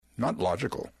not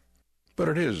logical. But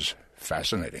it is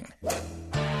fascinating.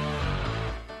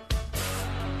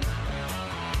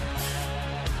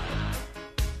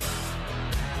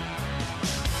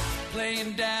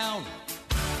 Laying down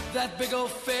that big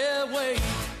old fairway.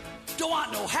 Don't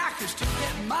want no hackers to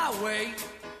get in my way.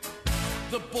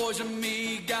 The boys and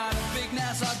me got a big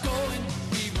Nassau going.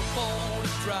 We were born to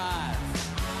drive.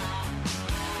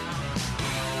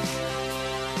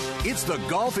 It's the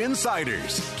Golf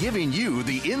Insiders, giving you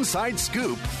the inside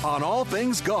scoop on all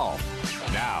things golf.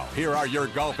 Now, here are your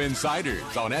Golf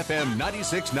Insiders on FM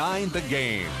 96.9 The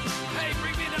Game. Hey,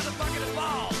 bring me another bucket of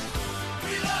balls.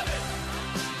 We love it.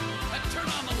 And turn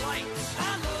on the lights.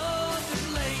 I love to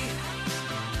play.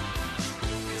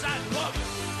 'Cause I love it.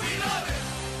 We love it.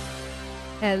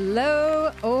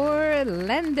 Hello,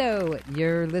 Orlando.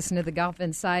 You're listening to the Golf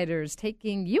Insiders,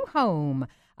 taking you home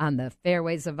on the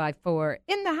fairways of I-4.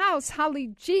 In the house,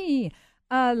 Holly G,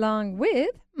 along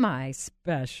with my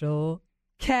special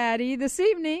caddy this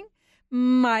evening,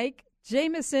 Mike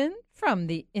Jamison from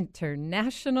the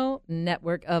International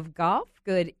Network of Golf.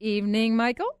 Good evening,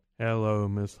 Michael. Hello,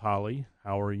 Miss Holly.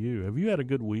 How are you? Have you had a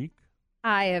good week?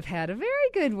 I have had a very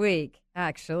good week,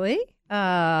 actually.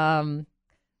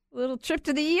 Little trip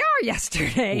to the ER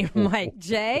yesterday, Mike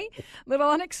J.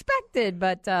 Little unexpected,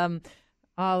 but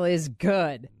all is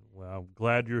good. Well, I'm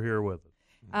glad you're here with us.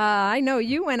 I know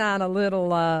you went on a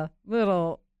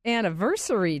little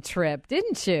anniversary trip,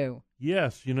 didn't you?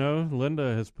 Yes,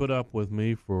 Linda has put up with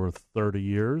me for 30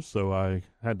 years, so I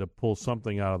had to pull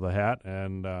something out of the hat,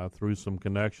 and through some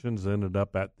connections, ended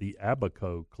up at the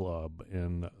Abaco Club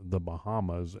in the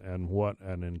Bahamas, and what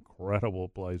an incredible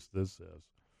place this is.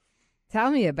 Tell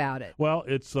me about it. Well,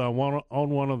 it's on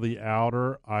one of the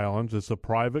outer islands. It's a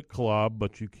private club,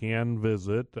 but you can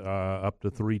visit up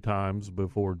to 3 times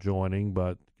before joining.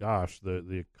 But, gosh,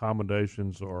 the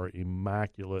accommodations are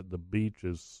immaculate. The beach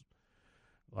is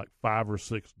like 5 or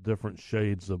 6 different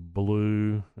shades of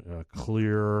blue,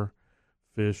 clear.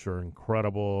 Fish are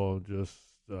incredible. Just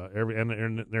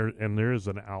and there is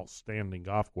an outstanding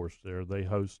golf course there. They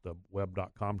host a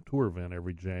Web.com tour event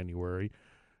every January.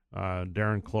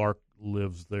 Darren Clark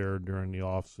lives there during the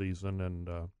off season, and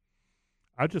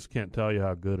I just can't tell you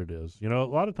how good it is. A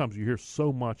lot of times you hear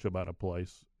so much about a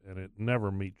place, and it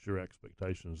never meets your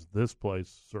expectations. This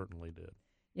place certainly did.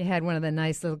 You had one of the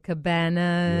nice little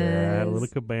cabanas. Yeah, I had a little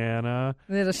cabana.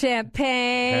 Little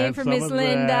champagne for Miss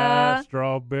Linda. That,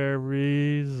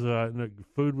 strawberries. The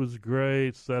food was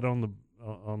great. Sat on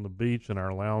the beach in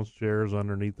our lounge chairs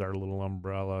underneath our little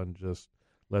umbrella and just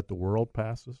let the world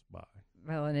pass us by.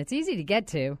 Well, and it's easy to get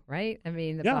to, right? I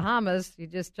mean, the Bahamas, you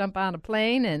just jump on a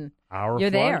plane and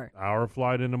you're there. Hour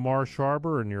flight into Marsh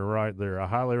Harbor, and you're right there. I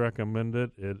highly recommend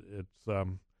it.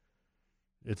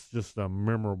 It's just a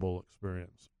memorable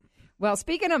experience. Well,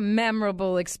 speaking of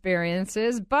memorable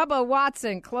experiences, Bubba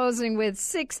Watson closing with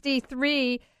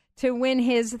 63 to win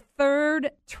his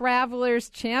 3rd Travelers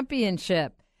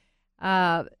Championship.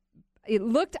 It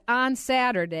looked on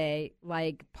Saturday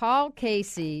like Paul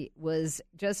Casey was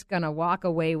just going to walk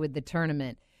away with the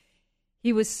tournament.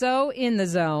 He was so in the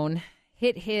zone,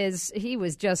 he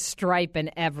was just striping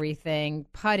everything,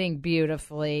 putting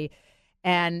beautifully.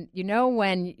 And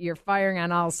when you're firing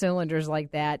on all cylinders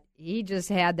like that, he just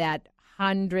had that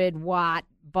 100-watt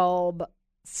bulb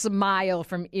smile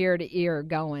from ear to ear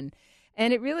going.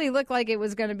 And it really looked like it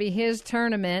was going to be his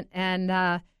tournament,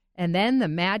 and then the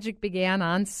magic began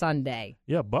on Sunday.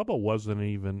 Yeah, Bubba wasn't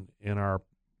even in our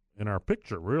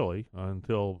picture, really,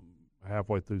 until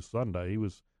halfway through Sunday. He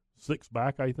was 6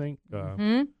 back, I think.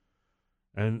 And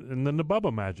then the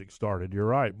Bubba magic started. You're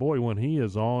right. Boy, when he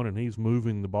is on and he's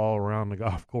moving the ball around the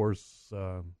golf course,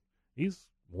 he's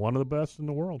one of the best in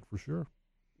the world for sure.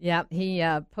 Yeah, he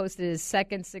posted his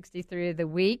second 63 of the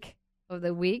week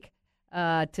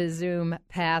to zoom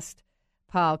past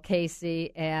Paul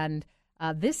Casey, and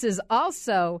this is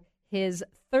also his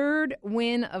 3rd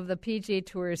win of the PGA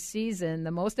Tour season,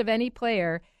 the most of any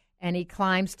player, and he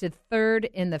climbs to 3rd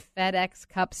in the FedEx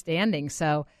Cup standings.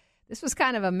 So this was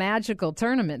kind of a magical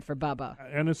tournament for Bubba.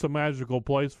 And it's a magical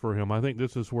place for him. I think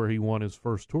this is where he won his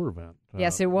first tour event.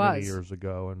 Yes, it was. Many years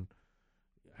ago. And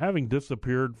having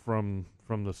disappeared from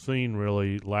the scene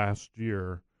really last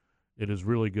year, it is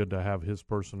really good to have his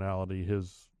personality,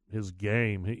 his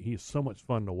game. He's so much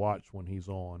fun to watch when he's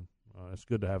on. It's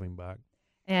good to have him back.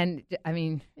 And, I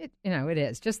mean, it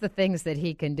is. Just the things that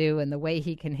he can do and the way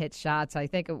he can hit shots. I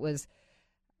think it was,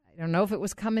 I don't know if it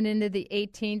was coming into the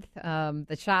 18th,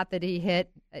 the shot that he hit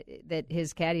that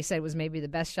his caddy said was maybe the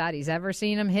best shot he's ever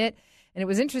seen him hit. And it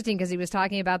was interesting because he was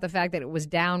talking about the fact that it was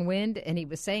downwind, and he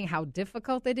was saying how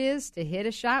difficult it is to hit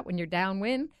a shot when you're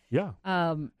downwind. Yeah.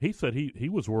 He said he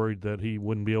was worried that he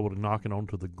wouldn't be able to knock it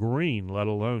onto the green, let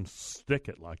alone stick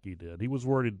it like he did. He was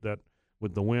worried that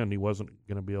with the wind, he wasn't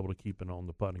going to be able to keep it on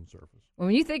the putting surface.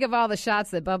 When you think of all the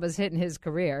shots that Bubba's hit in his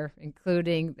career,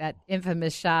 including that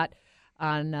infamous shot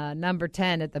on number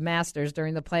 10 at the Masters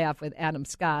during the playoff with Adam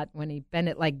Scott when he bent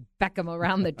it like Beckham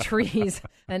around the trees,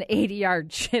 an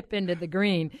 80-yard chip into the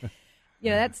green.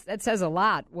 You know, that says a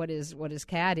lot what his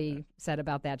caddy said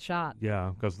about that shot.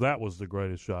 Yeah, because that was the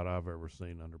greatest shot I've ever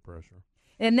seen under pressure.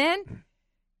 And then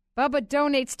Bubba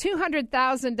donates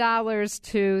 $200,000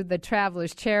 to the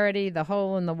Travelers Charity, the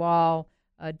Hole in the Wall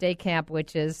Day Camp,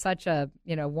 which is such a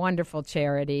wonderful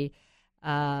charity.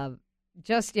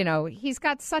 He's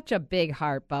got such a big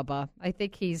heart, Bubba. I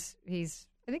think he's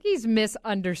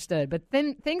misunderstood. But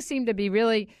then things seem to be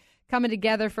really coming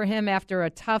together for him after a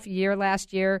tough year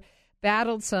last year.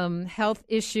 Battled some health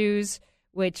issues,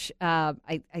 which I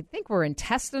think were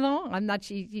intestinal. I'm not.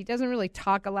 He doesn't really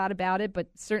talk a lot about it, but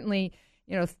certainly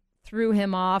threw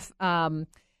him off. And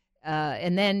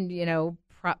then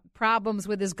problems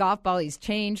with his golf ball. He's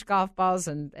changed golf balls,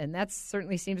 and that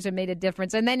certainly seems to have made a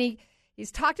difference. And then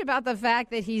He's talked about the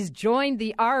fact that he's joined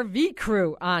the RV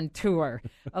crew on tour,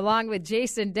 along with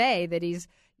Jason Day, that he's,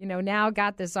 now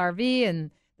got this RV and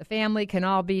the family can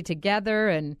all be together.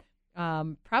 And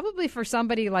probably for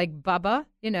somebody like Bubba,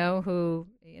 who,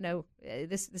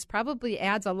 this probably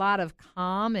adds a lot of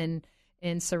calm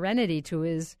and serenity to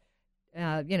his,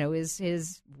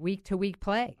 his week-to-week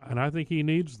play. And I think he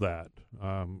needs that.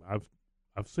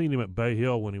 I've seen him at Bay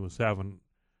Hill when he was having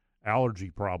allergy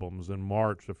problems in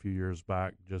March a few years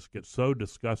back, just get so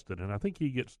disgusted. And I think he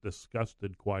gets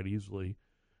disgusted quite easily,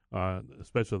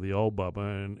 especially the old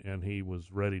Bubba, and he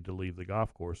was ready to leave the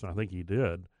golf course, and I think he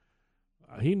did.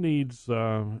 He needs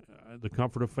the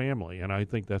comfort of family, and I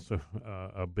think that's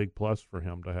a big plus for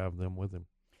him to have them with him.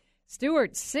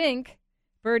 Stuart Sink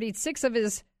birdied 6 of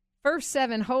his first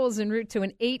 7 holes en route to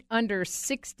an 8-under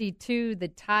 62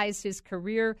 that ties his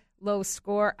career low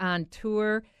score on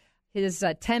tour. His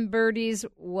 10 birdies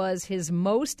was his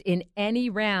most in any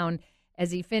round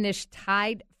as he finished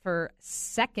tied for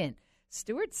second.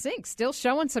 Stuart Sink still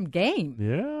showing some game.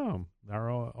 Yeah, our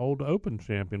old Open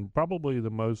champion, probably the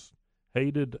most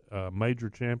hated major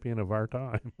champion of our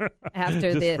time.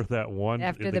 After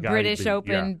the British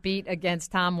Open beat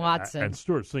against Tom Watson. And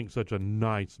Stuart Sink's such a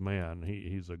nice man.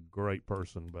 He's a great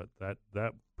person, but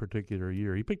that particular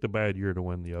year, he picked a bad year to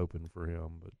win the Open for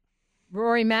him, but.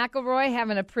 Rory McIlroy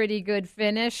having a pretty good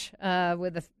finish,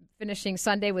 finishing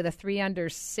Sunday with a 3-under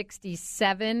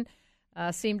 67.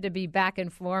 Seemed to be back in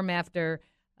form after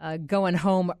going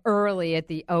home early at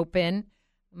the Open.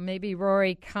 Maybe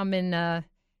Rory coming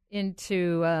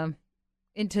into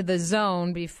the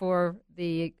zone before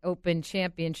the Open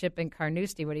Championship in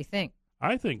Carnoustie. What do you think?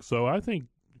 I think so. I think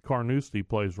Carnoustie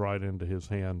plays right into his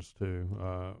hands too.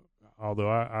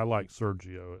 Although I like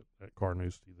Sergio at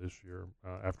Carnoustie this year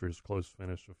after his close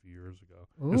finish a few years ago.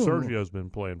 Ooh. And Sergio's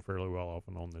been playing fairly well off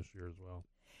and on this year as well.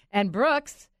 And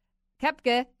Brooks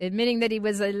Koepka admitting that he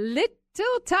was a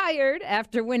little tired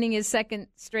after winning his second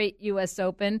straight U.S.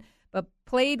 Open, but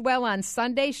played well on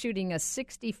Sunday, shooting a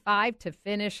 65 to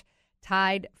finish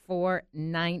tied for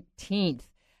 19th.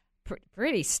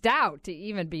 Pretty stout to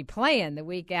even be playing the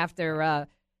week after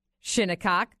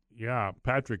Shinnecock. Yeah,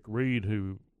 Patrick Reed,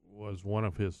 who was one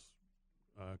of his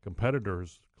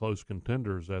competitors, close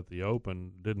contenders at the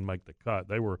Open, didn't make the cut.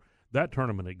 That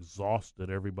tournament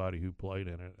exhausted everybody who played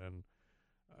in it, and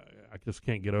I just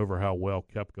can't get over how well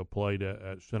Koepka played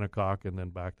at Shinnecock and then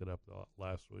backed it up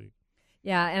last week.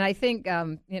 Yeah, and I think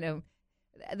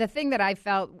the thing that I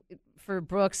felt for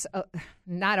Brooks,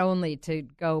 not only to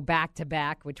go back to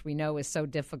back, which we know is so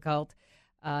difficult,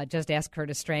 just ask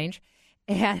Curtis Strange,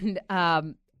 and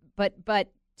but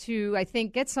to, I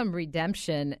think, get some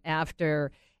redemption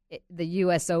after the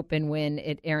U.S. Open win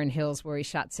at Erin Hills where he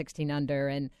shot 16 under,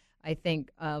 and I think,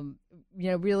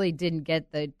 really didn't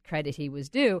get the credit he was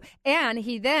due. And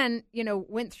he then,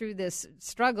 went through this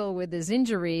struggle with his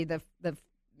injury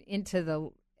into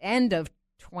the end of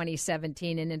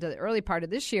 2017 and into the early part of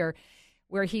this year,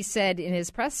 where he said in his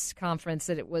press conference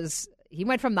that he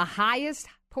went from the highest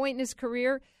point in his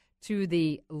career to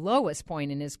the lowest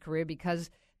point in his career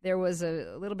because there was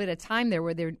a little bit of time there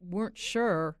where they weren't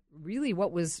sure really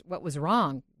what was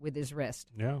wrong with his wrist.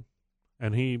 Yeah.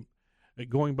 And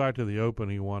going back to the Open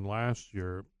he won last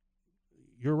year,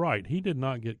 you're right. He did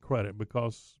not get credit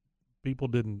because people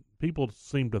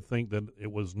seemed to think that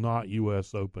it was not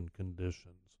U.S. Open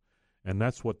conditions. And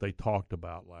that's what they talked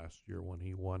about last year when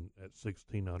he won at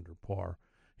 16 under par.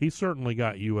 He certainly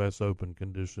got U.S. Open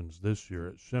conditions this year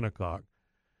at Shinnecock.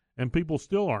 And people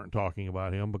still aren't talking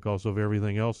about him because of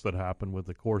everything else that happened with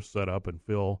the course setup and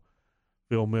Phil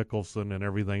Mickelson and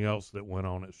everything else that went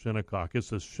on at Shinnecock.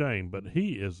 It's a shame, but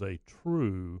he is a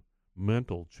true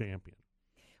mental champion.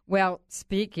 Well,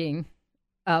 speaking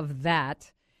of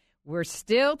that, we're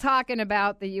still talking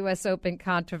about the U.S. Open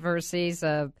controversies.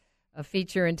 A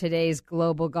feature in today's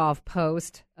Global Golf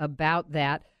Post about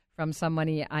that from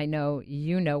somebody I know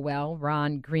you know well,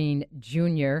 Ron Green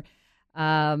Jr.,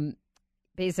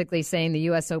 basically saying the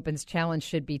U.S. Open's challenge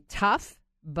should be tough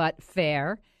but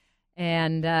fair.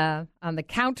 And on the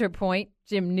counterpoint,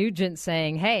 Jim Nugent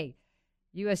saying, hey,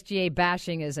 USGA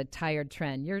bashing is a tired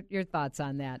trend. Your thoughts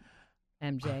on that,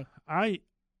 MJ? I've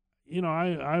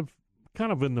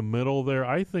kind of in the middle there.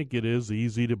 I think it is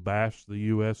easy to bash the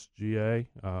USGA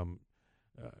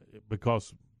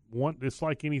because it's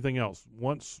like anything else.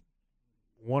 Once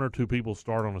one or two people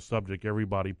start on a subject,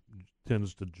 everybody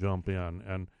tends to jump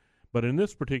in. But in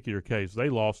this particular case, they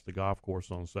lost the golf course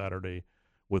on Saturday,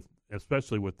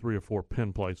 especially with 3 or 4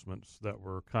 pin placements that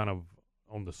were kind of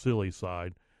on the silly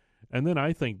side. And then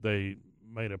I think they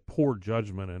made a poor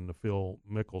judgment in the Phil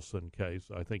Mickelson case.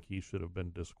 I think he should have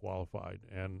been disqualified.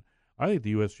 And I think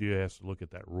the USGA has to look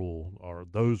at that rule or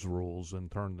those rules and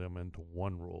turn them into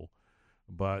one rule.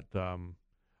 But I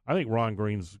think Ron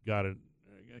Green's got it,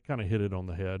 kind of hit it on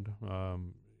the head.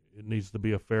 It needs to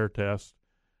be a fair test.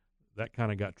 That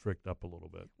kind of got tricked up a little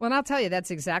bit. Well, and I'll tell you,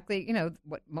 that's exactly,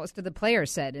 what most of the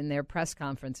players said in their press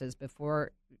conferences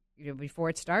before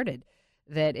it started,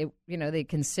 that they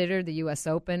considered the U.S.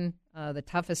 Open the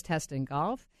toughest test in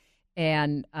golf,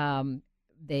 and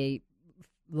they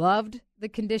loved the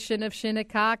condition of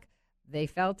Shinnecock. They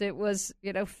felt it was,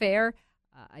 fair.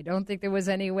 I don't think there was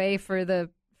any way for the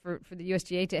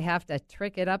USGA to have to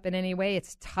trick it up in any way.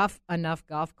 It's tough enough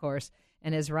golf course.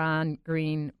 And as Ron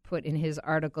Green put in his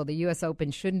article, the U.S.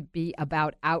 Open shouldn't be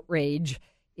about outrage.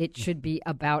 It should be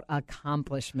about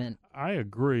accomplishment. I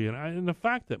agree. And the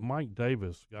fact that Mike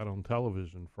Davis got on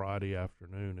television Friday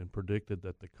afternoon and predicted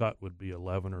that the cut would be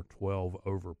 11 or 12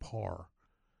 over par.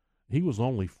 He was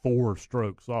only 4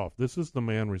 strokes off. This is the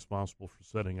man responsible for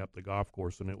setting up the golf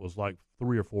course, and it was like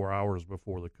 3 or 4 hours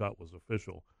before the cut was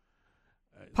official.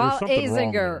 Paul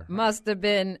Azinger must have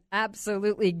been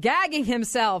absolutely gagging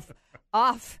himself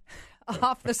off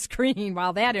the screen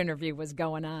while that interview was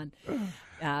going on.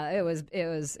 It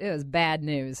was bad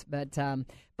news, but a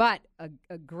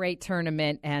great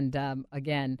tournament, and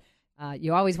again,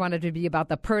 you always wanted to be about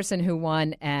the person who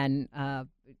won, and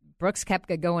Brooks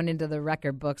Koepka going into the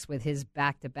record books with his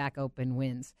back-to-back Open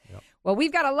wins. Yep. Well,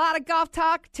 we've got a lot of golf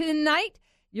talk tonight.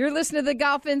 You're listening to the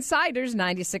Golf Insiders,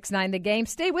 96.9 The Game.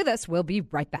 Stay with us. We'll be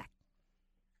right back.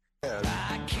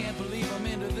 I can't believe I'm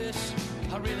into this.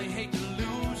 I really hate to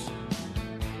lose.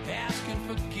 Asking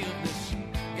forgiveness.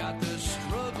 Got the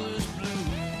struggler's blues.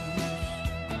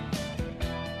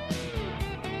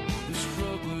 The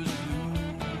struggler's blues.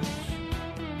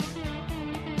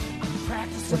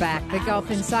 We're back. The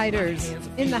Golf Insiders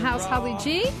in the house. Holly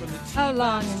G,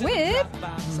 along with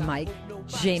Mike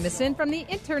Jamison from the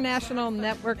International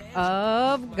Network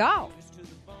of Golf.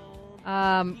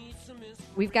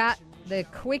 We've got the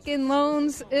Quicken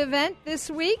Loans event this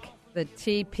week, the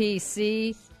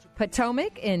TPC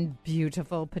Potomac in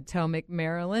beautiful Potomac,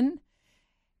 Maryland.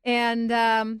 And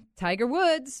Tiger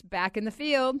Woods back in the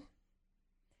field.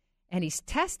 And he's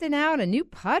testing out a new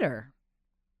putter.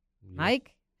 Yes.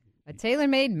 Mike, a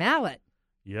tailor-made mallet.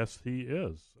 Yes, he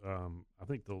is. I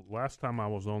think the last time I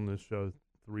was on this show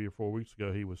 3 or 4 weeks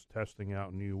ago, he was testing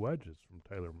out new wedges from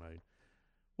TaylorMade,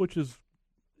 which is,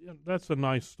 that's a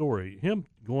nice story. Him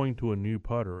going to a new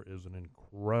putter is an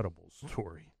incredible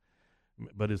story,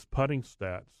 but his putting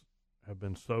stats have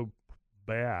been so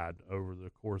bad over the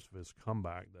course of his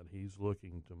comeback that he's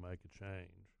looking to make a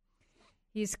change.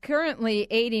 He's currently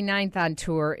 89th on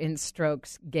tour in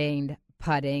strokes gained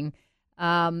putting.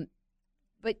 But,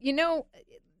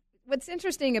 what's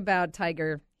interesting about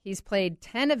Tiger, he's played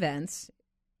 10 events,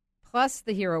 plus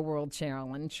the Hero World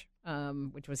Challenge,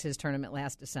 which was his tournament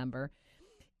last December.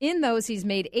 In those, he's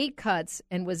made 8 cuts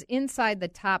and was inside the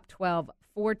top 12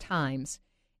 4 times,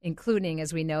 including,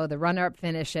 as we know, the runner-up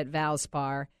finish at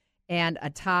Valspar and a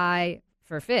tie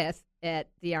for 5th at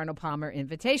the Arnold Palmer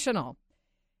Invitational,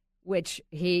 which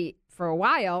he, for a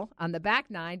while, on the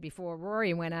back 9, before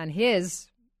Rory went on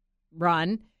his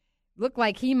run, looked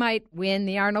like he might win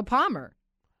the Arnold Palmer.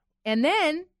 And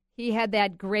then he had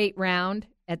that great round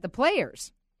at the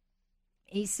Players.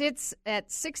 He sits at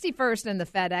 61st in the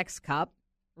FedEx Cup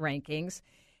rankings.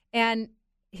 And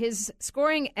his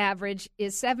scoring average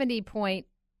is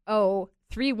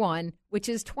 70.031, which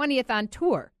is 20th on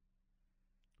tour,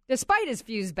 despite his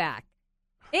fuse back.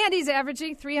 And he's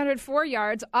averaging 304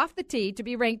 yards off the tee to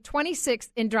be ranked 26th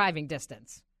in driving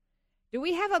distance. Do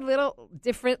we have a little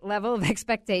different level of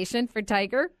expectation for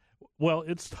Tiger? Well,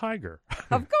 it's Tiger.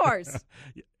 Of course.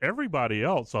 Everybody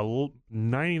else,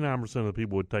 99% of the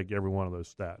people would take every one of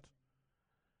those stats.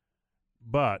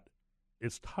 But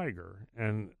it's Tiger.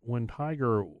 And when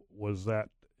Tiger was at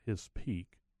his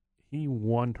peak, he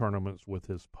won tournaments with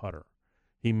his putter.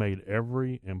 He made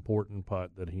every important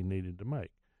putt that he needed to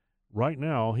make. Right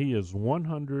now, he is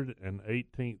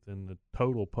 118th in the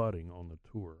total putting on the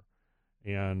tour.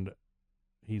 And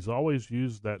he's always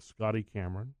used that Scotty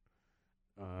Cameron,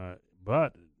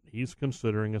 but he's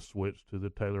considering a switch to the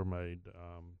TaylorMade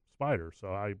Spider.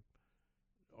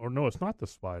 No, it's not the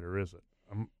Spider, is it?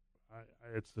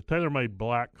 It's the TaylorMade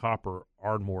Black Copper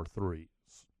Ardmore 3.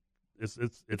 It's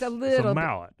a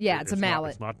mallet. Yeah, it's a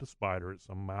mallet. It's not the Spider. It's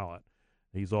a mallet.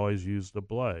 He's always used a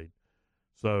blade.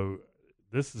 So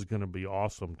this is going to be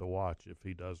awesome to watch if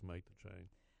he does make the change.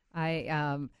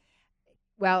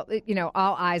 Well,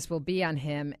 all eyes will be on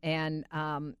him, and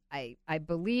I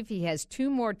believe he has 2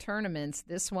 more tournaments,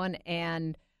 this one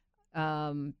and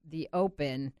the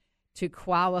Open, to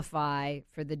qualify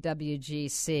for the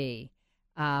WGC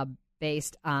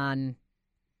based on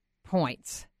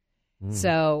points.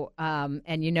 So,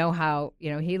 and you know how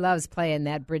he loves playing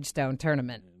that Bridgestone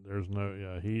tournament. There's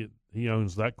he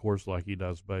owns that course like he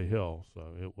does Bay Hill, so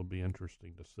it will be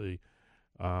interesting to see.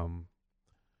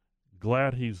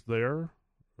 Glad he's there,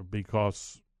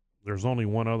 because there's only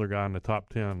one other guy in the top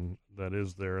 10 that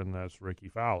is there, and that's Ricky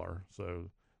Fowler. So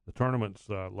the tournament's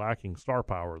lacking star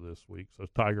power this week, so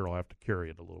Tiger will have to carry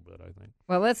it a little bit, I think.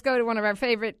 Well, let's go to one of our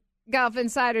favorite golf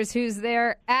insiders who's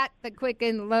there at the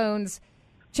Quicken Loans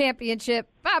Championship.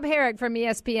 Bob Harig from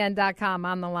ESPN.com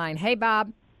on the line. Hey,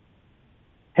 Bob.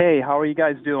 Hey, how are you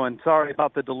guys doing? Sorry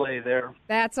about the delay there.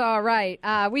 That's all right.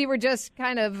 We were just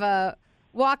kind of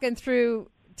walking through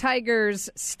Tiger's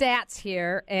stats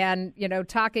here, and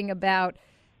talking about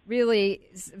really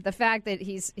the fact that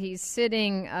he's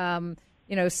sitting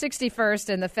 61st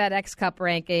in the FedEx Cup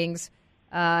rankings.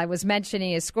 I was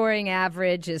mentioning his scoring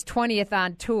average is 20th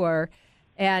on tour,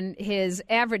 and his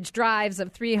average drives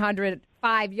of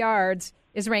 305 yards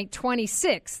is ranked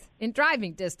 26th in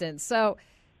driving distance. So,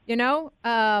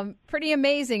 pretty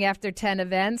amazing after 10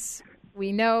 events.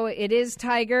 We know it is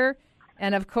Tiger.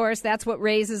 And, of course, that's what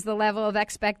raises the level of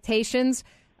expectations.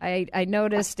 I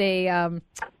noticed I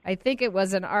think it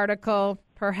was an article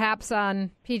perhaps on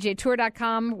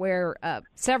PGAtour.com where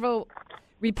several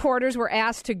reporters were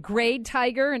asked to grade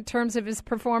Tiger in terms of his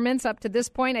performance up to this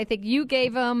point. I think you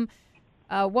gave him,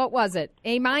 what was it,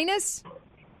 A-?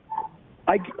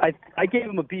 I gave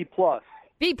him a B+.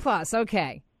 B+,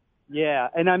 okay. Yeah,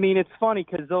 and it's funny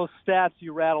because those stats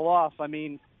you rattle off,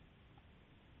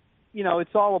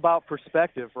 it's all about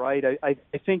perspective, right? I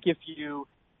think if you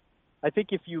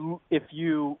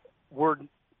were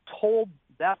told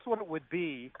that's what it would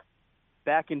be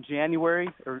back in January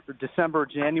or December or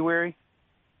January,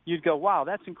 you'd go, wow,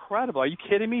 that's incredible. Are you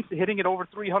kidding me? Hitting it over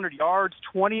 300 yards,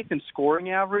 20th in scoring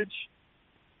average.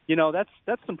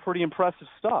 That's some pretty impressive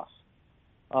stuff.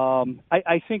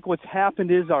 I think what's happened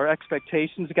is our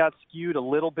expectations got skewed a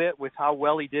little bit with how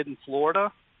well he did in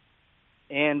Florida.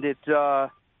 And it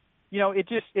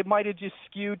might have just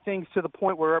skewed things to the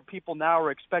point where people now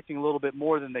are expecting a little bit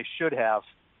more than they should have.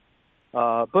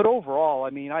 But overall,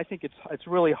 I think it's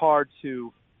really hard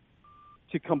to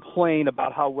complain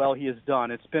about how well he has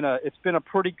done. It's been a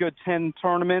pretty good 10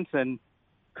 tournaments, and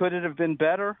could it have been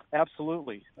better?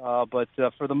 Absolutely. But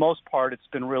for the most part, it's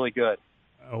been really good.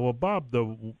 Well, Bob,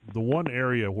 the one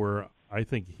area where I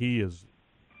think he is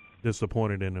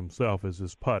disappointed in himself is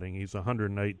his putting. He's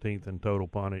 118th in total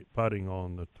putting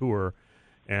on the tour,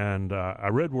 and I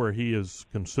read where he is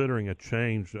considering a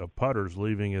change of putters,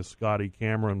 leaving his Scotty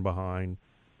Cameron behind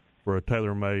for a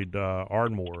TaylorMade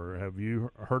Ardmore. Have you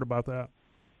heard about that?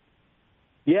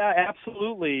 Yeah,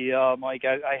 absolutely, Mike.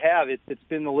 I have. It's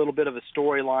been a little bit of a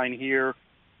storyline here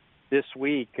this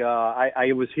week.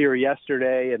 I was here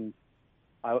yesterday, and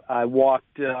I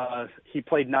walked, he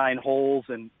played 9 holes,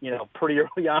 and, pretty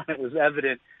early on it was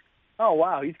evident, oh,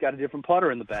 wow, he's got a different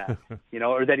putter in the bag,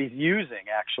 or that he's using,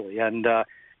 actually. And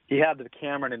he had the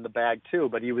Cameron in the bag, too,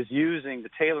 but he was using the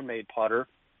TaylorMade putter.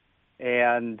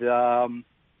 And,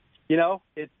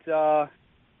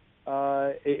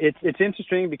 it's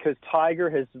interesting because Tiger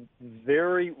has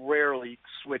very rarely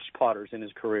switched putters in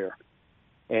his career.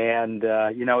 And,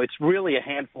 it's really a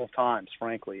handful of times,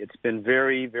 frankly. It's been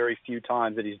very, very few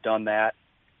times that he's done that.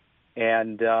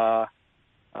 And,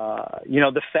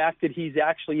 the fact that he's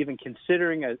actually even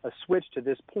considering a switch to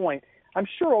this point, I'm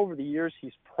sure over the years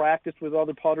he's practiced with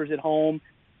other putters at home.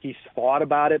 He's thought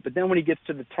about it. But then when he gets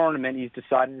to the tournament, he's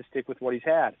decided to stick with what he's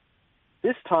had.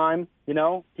 This time,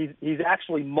 he's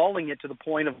actually mulling it to the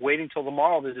point of waiting till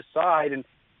tomorrow to decide. And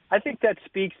I think that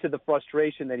speaks to the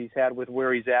frustration that he's had with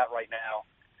where he's at right now.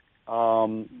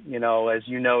 As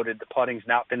you noted, the putting's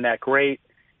not been that great.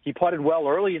 He putted well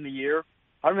early in the year.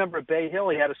 I remember at Bay Hill,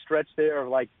 he had a stretch there of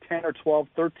like 10 or 12,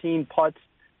 13 putts,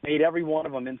 made every one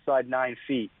of them inside 9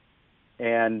 feet.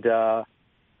 And,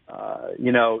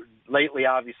 lately,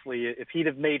 obviously, if he'd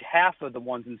have made half of the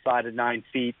ones inside of 9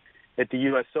 feet at the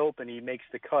U.S. Open, he makes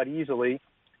the cut easily.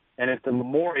 And at the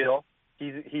Memorial,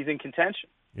 he's in contention.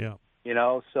 Yeah.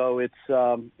 So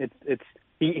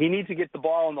he needs to get the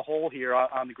ball in the hole here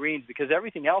on the greens because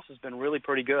everything else has been really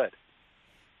pretty good.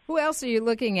 Who else are you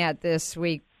looking at this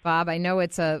week, Bob? I know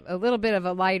it's a little bit of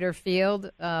a lighter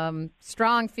field,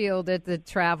 strong field at the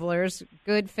Travelers.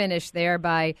 Good finish there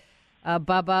by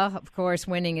Bubba, of course,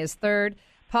 winning his third.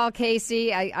 Paul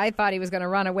Casey, I thought he was going to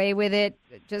run away with it.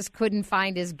 Just couldn't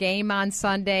find his game on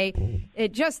Sunday.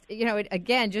 It just, it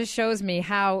again just shows me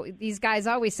how these guys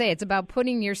always say it's about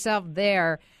putting yourself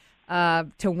there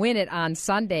to win it on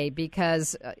Sunday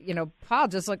because, Paul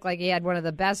just looked like he had one of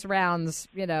the best rounds,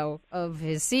 of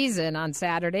his season on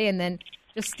Saturday and then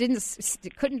just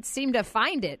couldn't seem to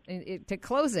find it to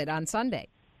close it on Sunday.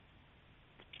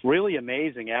 Really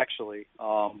amazing, actually.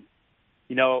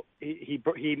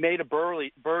 He made a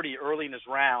birdie early in his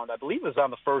round. I believe it was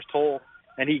on the first hole,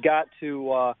 and he got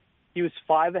to he was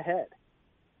 5 ahead,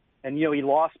 and he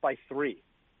lost by 3.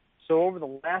 So over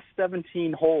the last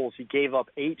 17 holes, he gave up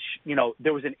 8.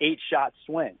 There was an 8-shot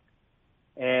swing,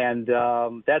 and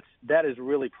that is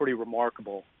really pretty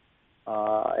remarkable.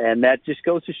 And that just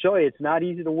goes to show you it's not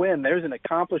easy to win. There's an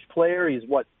accomplished player. He's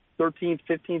 13th,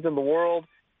 15th in the world,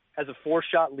 has a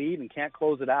 4-shot lead and can't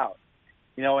close it out.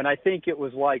 And I think it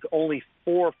was like only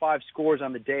 4 or 5 scores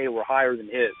on the day were higher than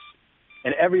his.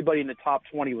 And everybody in the top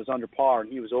 20 was under par,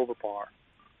 and he was over par.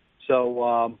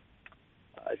 So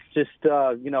it's just,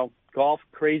 golf,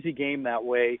 crazy game that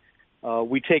way.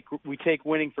 We take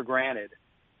winning for granted.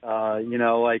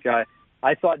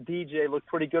 I thought DJ looked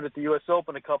pretty good at the U.S.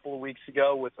 Open a couple of weeks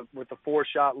ago with a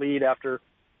 4-shot lead after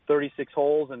 36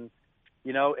 holes, and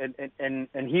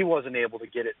and he wasn't able to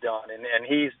get it done. And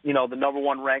he's, the number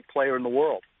 1 ranked player in the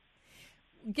world.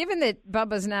 Given that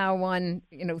Bubba's now won,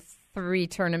 3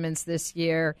 tournaments this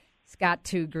year, he's got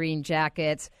 2 green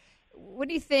jackets. What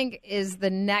do you think is the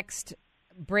next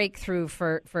breakthrough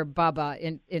for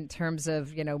Bubba in terms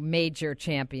of, major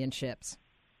championships?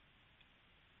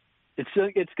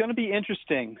 It's going to be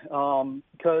interesting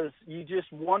because you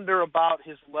just wonder about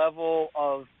his level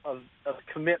of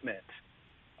commitment.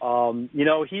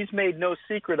 He's made no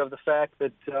secret of the fact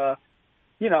that,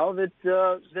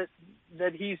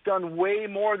 that he's done way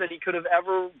more than he could have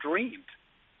ever dreamed.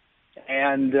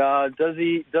 And does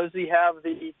he have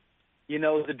the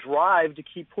drive to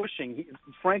keep pushing?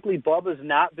 Frankly, Bubba's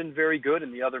not been very good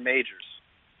in the other majors.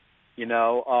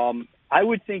 I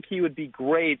would think he would be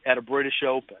great at a British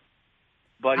Open.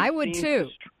 But I would too.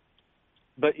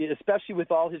 But especially with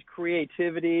all his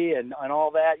creativity and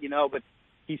all that, but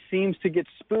he seems to get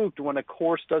spooked when a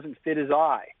course doesn't fit his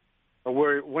eye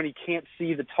or when he can't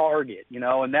see the target,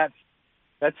 and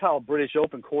that's how British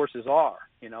Open courses are.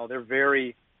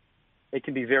 They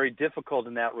can be very difficult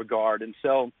in that regard. And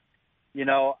so,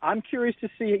 I'm curious to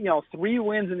see, 3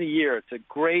 wins in the year. It's a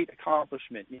great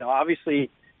accomplishment. Obviously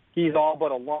he's all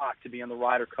but a lock to be on the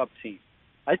Ryder Cup team.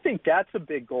 I think that's a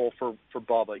big goal for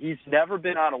Bubba. He's never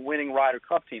been on a winning Ryder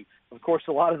Cup team. Of course,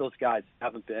 a lot of those guys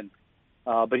haven't been.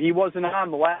 But he wasn't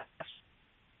on the last.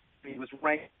 He was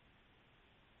ranked.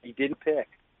 He didn't pick.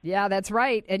 Yeah, that's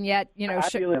right. And yet,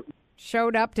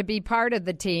 showed up to be part of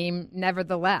the team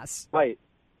nevertheless. Right.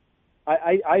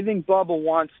 I think Bubba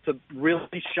wants to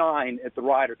really shine at the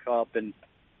Ryder Cup, and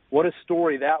what a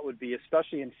story that would be,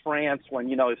 especially in France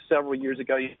when, several years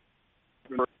ago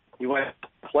he went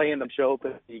playing the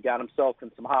Open. He got himself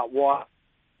in some hot water.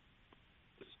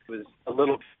 He was a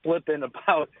little flippant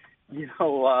about,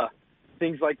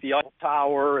 things like the Eiffel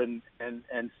Tower and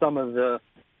some of the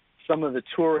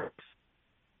tourists.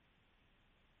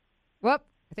 Whoop!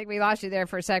 I think we lost you there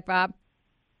for a sec, Bob.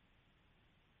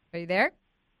 Are you there?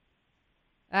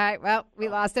 All right. Well, we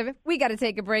lost him. We got to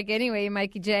take a break anyway,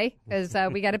 Mikey J, because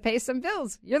we got to pay some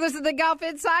bills. You're listening to the Golf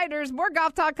Insiders. More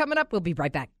golf talk coming up. We'll be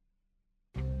right back.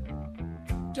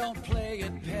 Don't play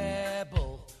at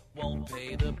Pebble, won't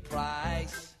pay the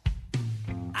price.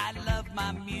 I love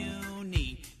my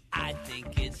Muni, I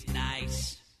think it's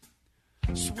nice.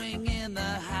 Swing in the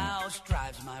house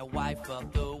drives my wife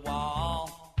up the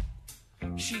wall.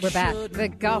 We're back. The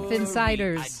Golf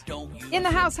Insiders. In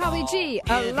the house, Holly G,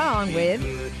 along with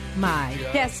my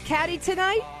guest caddy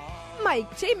tonight,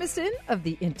 Mike Jamison of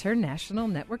the International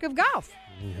Network of Golf.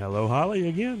 Hello, Holly,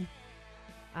 again.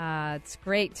 It's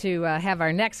great to have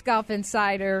our next Golf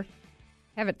Insider.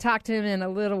 Haven't talked to him in a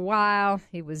little while.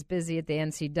 He was busy at the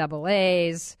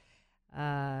NCAAs.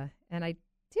 And I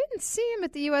didn't see him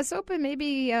at the U.S. Open.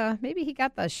 Maybe he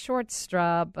got the short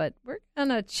straw, but we're going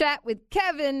to chat with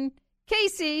Kevin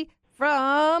Casey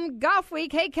from Golf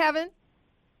Week. Hey, Kevin.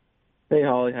 Hey,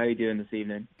 Holly. How you doing this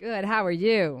evening? Good. How are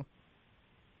you?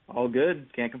 All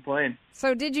good. Can't complain.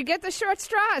 So did you get the short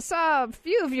straw? I saw a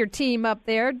few of your team up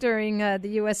there during the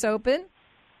U.S. Open.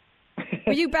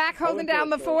 Were you back holding down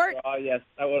the fort? Yes,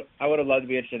 I would have loved to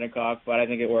be at Shinnecock, but I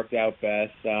think it worked out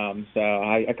best. So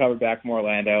I covered back from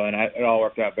Orlando, and it all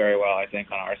worked out very well, I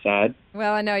think, on our side.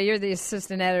 Well, I know you're the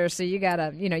assistant editor, so you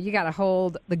gotta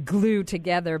hold the glue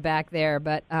together back there.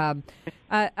 But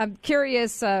I'm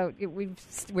curious.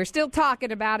 We're still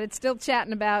talking about it, still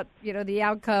chatting about the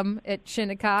outcome at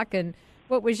Shinnecock, and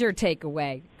what was your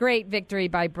takeaway? Great victory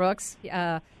by Brooks.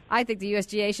 I think the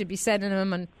USGA should be sending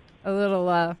him a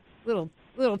little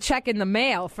check in the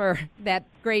mail for that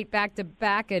great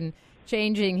back-to-back and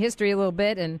changing history a little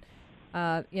bit and,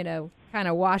 kind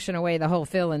of washing away the whole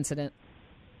Phil incident.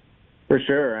 For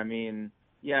sure. I mean,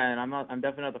 yeah, and I'm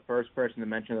definitely not the first person to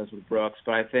mention this with Brooks,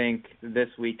 but I think this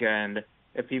weekend,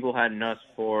 if people hadn't noticed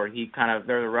before,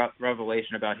 there's a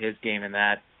revelation about his game in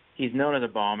that he's known as a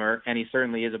bomber, and he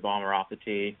certainly is a bomber off the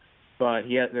tee, but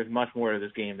there's much more to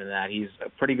this game than that. He's a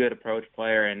pretty good approach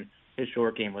player, and his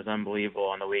short game was unbelievable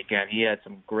on the weekend. He had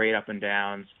some great up and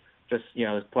downs, just,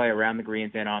 his play around the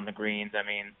greens and on the greens. I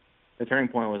mean, the turning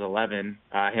point was 11,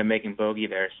 him making bogey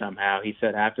there somehow. He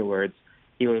said afterwards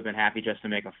he would have been happy just to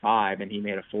make a 5, and he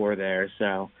made a 4 there.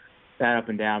 So that up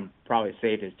and down probably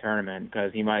saved his tournament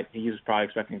because he was probably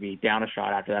expecting to be down a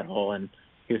shot after that hole, and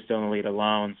he was still in the lead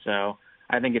alone. So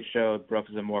I think it showed Brooks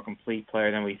is a more complete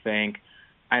player than we think.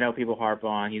 I know people harp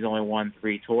on he's only won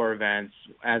 3 tour events,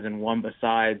 as in one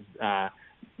besides the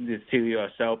 2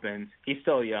 U.S. Opens. He's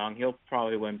still young. He'll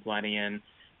probably win plenty, and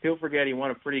people forget he won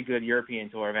a pretty good European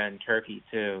tour event in Turkey,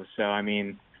 too. So, I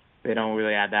mean, they don't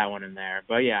really add that one in there.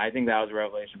 But, yeah, I think that was a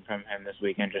revelation from him this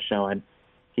weekend, just showing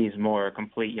he's more a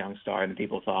complete young star than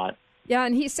people thought. Yeah,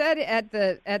 and he said at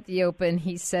the Open,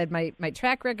 he said, my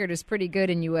track record is pretty good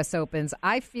in U.S. Opens.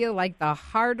 I feel like the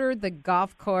harder the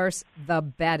golf course, the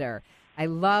better. I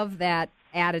love that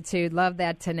attitude, love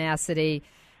that tenacity,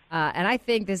 and I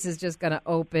think this is just going to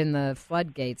open the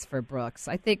floodgates for Brooks.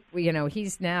 I think,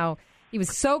 he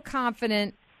was so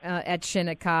confident at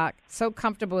Shinnecock, so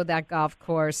comfortable with that golf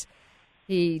course.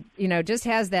 He, just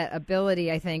has that ability,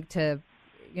 I think, to,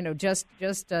 just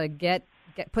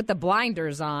put the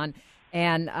blinders on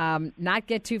and not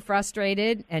get too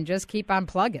frustrated and just keep on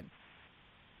plugging.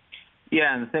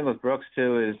 Yeah, and the thing with Brooks,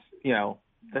 too, is,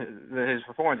 his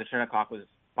performance at Shinnecock was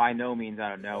by no means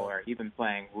out of nowhere. He'd been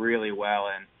playing really well,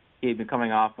 and he'd been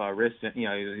coming off a wrist. He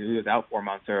was out 4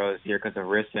 months earlier this year because of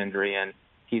wrist injury, and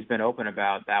he's been open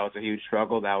about that was a huge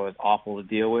struggle. That was awful to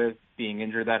deal with. Being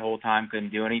injured that whole time, couldn't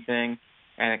do anything,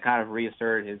 and it kind of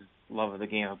reasserted his love of the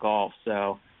game of golf.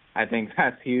 So I think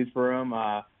that's huge for him,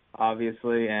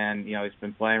 obviously, and he's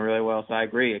been playing really well. So I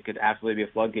agree, it could absolutely be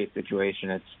a floodgate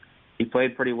situation. He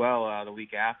played pretty well the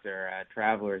week after at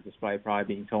Travelers, despite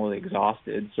probably being totally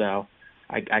exhausted. So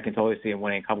I can totally see him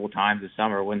winning a couple of times this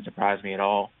summer. It wouldn't surprise me at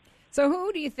all. So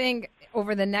who do you think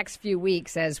over the next few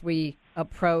weeks as we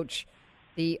approach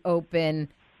the Open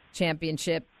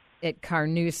Championship at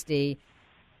Carnoustie?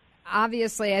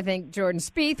 Obviously, I think Jordan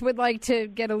Spieth would like to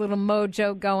get a little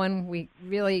mojo going. We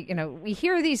really, we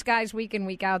hear these guys week in,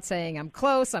 week out saying, I'm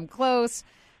close.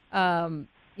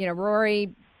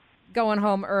 Rory going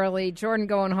home early, Jordan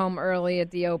going home early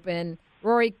at the Open,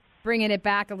 Rory bringing it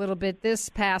back a little bit this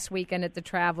past weekend at the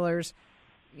Travelers.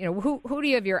 Who do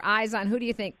you have your eyes on? Who do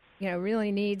you think,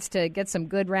 really needs to get some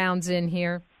good rounds in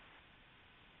here?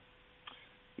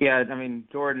 Yeah, I mean,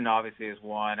 Jordan obviously is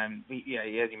one. And, as you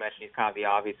mentioned, he's kind of the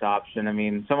obvious option. I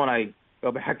mean, someone I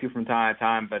go back to from time to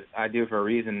time, but I do for a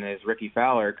reason, is Ricky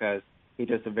Fowler, because he's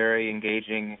just a very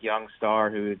engaging young star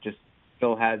who just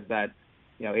still has that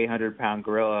 800-pound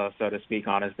gorilla, so to speak,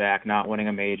 on his back, not winning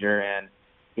a major. And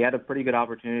he had a pretty good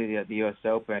opportunity at the U.S.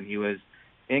 Open. He was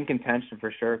in contention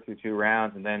for sure through 2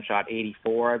 rounds and then shot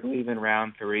 84, I believe, in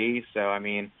round 3. So, I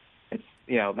mean, it's,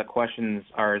 the questions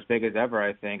are as big as ever,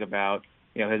 I think, about,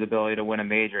 his ability to win a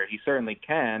major. He certainly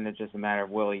can. It's just a matter of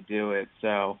will he do it.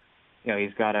 So,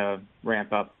 he's got to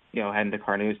ramp up heading to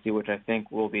Carnoustie, which I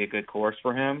think will be a good course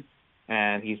for him.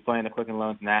 And he's playing the Quicken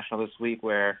Loans National this week,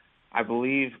 where I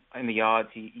believe in the odds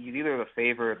he's either the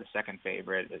favorite or the second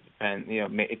favorite. It depends.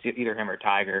 It's either him or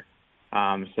Tiger.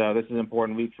 So this is an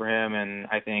important week for him, and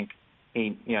I think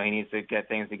he needs to get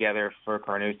things together for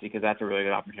Carnoustie, because that's a really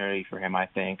good opportunity for him, I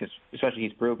think, especially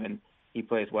he's proven he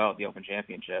plays well at the Open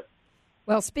Championship.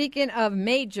 Well, speaking of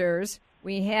majors,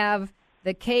 we have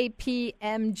the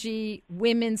KPMG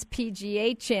Women's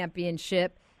PGA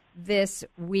Championship this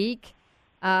week.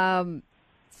 Some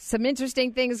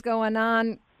interesting things going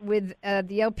on with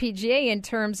the LPGA in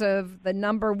terms of the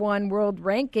number one world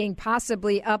ranking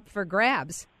possibly up for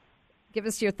grabs. Give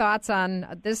us your thoughts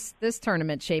on this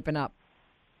tournament shaping up.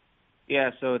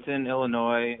 Yeah, so it's in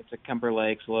Illinois. It's at Kemper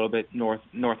Lakes, a little bit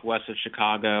northwest of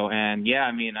Chicago. And,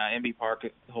 Inbee Park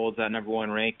holds that number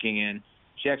one ranking. And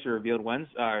she actually revealed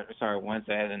Wednesday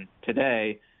and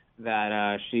today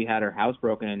that she had her house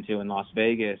broken into in Las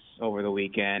Vegas over the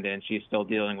weekend, and she's still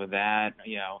dealing with that.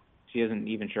 She isn't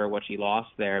even sure what she lost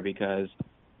there because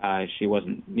she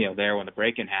wasn't, there when the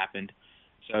break-in happened.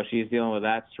 So she's dealing with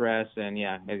that stress, and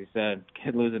as you said,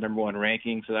 could lose the number one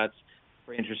ranking. So that's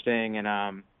pretty interesting.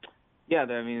 And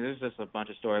there's just a bunch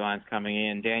of storylines coming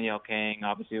in. Danielle King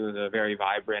obviously was a very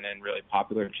vibrant and really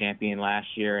popular champion last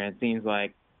year, and it seems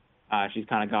like she's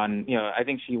kind of gotten, I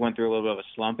think she went through a little bit of a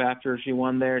slump after she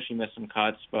won there. She missed some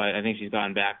cuts, but I think she's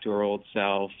gotten back to her old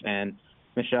self. And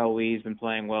Michelle Wee's been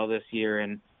playing well this year,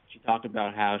 and she talked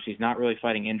about how she's not really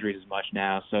fighting injuries as much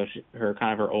now. So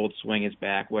her old swing is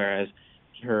back, whereas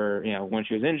her, when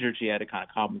she was injured, she had to kind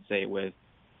of compensate with,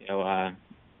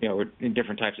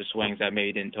 different types of swings that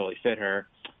maybe didn't totally fit her.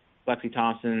 Lexi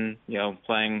Thompson,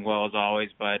 playing well as always,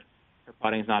 but her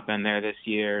putting's not been there this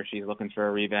year. She's looking for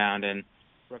a rebound. And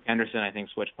Brooke Henderson, I think,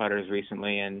 switched putters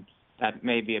recently, and that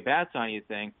may be a bad sign, you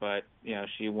think, but,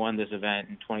 she won this event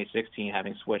in 2016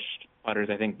 having switched putters,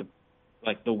 I think,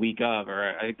 the week of,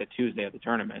 or I think the Tuesday of the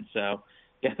tournament. So,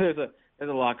 there's a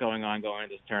lot going into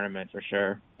this tournament for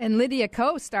sure. And Lydia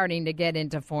Ko starting to get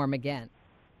into form again.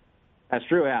 That's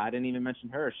true. Yeah, I didn't even mention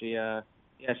her. She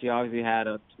obviously had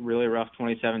a really rough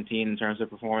 2017 in terms of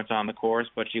performance on the course,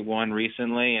 but she won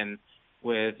recently and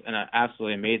with an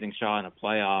absolutely amazing shot in a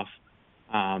playoff.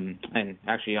 And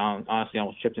actually, honestly,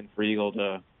 almost chipped in for eagle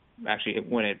to actually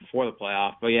win it before the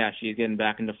playoff. But she's getting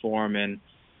back into form, and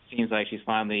seems like she's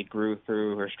finally grew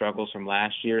through her struggles from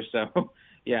last year. So,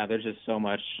 there's just so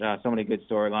many good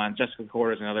storylines. Jessica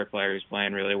Korda is another player who's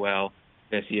playing really well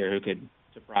this year who could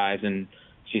surprise, and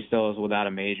she still is without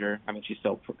a major. I mean, she's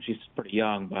pretty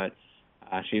young, but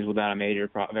she's without a major,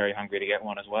 very hungry to get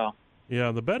one as well.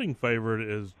 Yeah, the betting favorite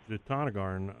is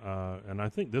Jutanugarn, and I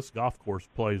think this golf course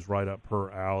plays right up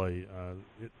her alley.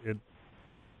 It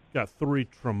got 3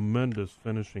 tremendous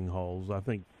finishing holes. I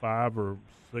think 5 or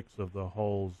 6 of the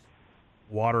holes,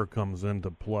 water comes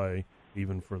into play,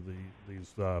 even for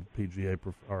these PGA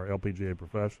or LPGA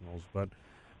professionals. But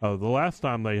the last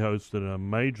time they hosted a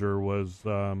major was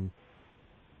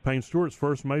Payne Stewart's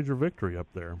first major victory up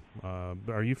there.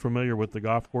 Are you familiar with the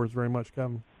golf course very much,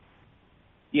 Kevin?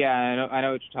 Yeah, I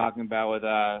know what you're talking about with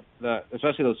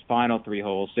especially those final 3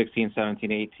 holes, 16,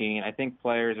 17, 18. I think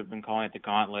players have been calling it the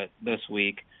gauntlet this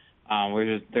week.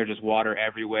 There's just water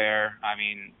everywhere. I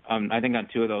mean, I think on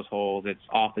 2 of those holes, it's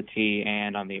off the tee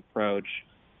and on the approach,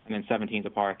 and then 17's a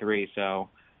par 3. So,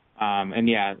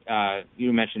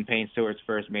 you mentioned Payne Stewart's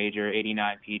first major,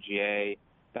 89 PGA.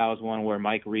 That was one where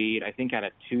Mike Reed, I think, had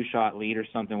a 2-shot lead or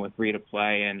something with 3 to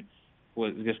play, and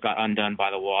just got undone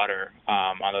by the water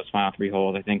on those final 3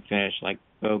 holes. I think finished like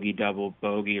bogey, double,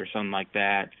 bogey, or something like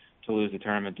that to lose the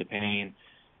tournament to Payne.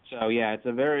 So, it's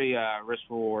a very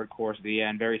risk-reward course at the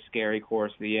end, very scary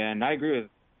course at the end. I agree with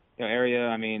Area.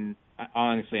 I mean,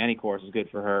 honestly, any course is good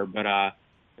for her, but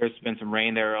there's been some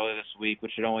rain there earlier this week,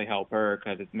 which should only help her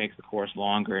because it makes the course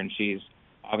longer, and she's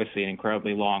obviously an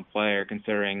incredibly long player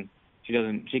considering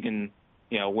she can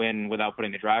win without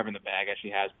putting the driver in the bag, as she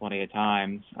has plenty of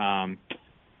times.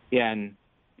 And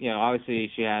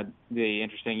obviously she had the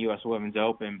interesting U.S. Women's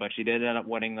Open, but she did end up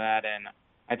winning that, and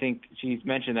I think she's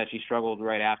mentioned that she struggled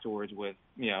right afterwards with,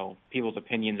 people's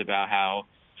opinions about how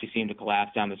she seemed to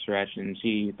collapse down the stretch, and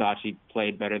she thought she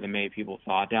played better than maybe people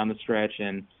thought down the stretch,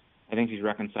 and I think she's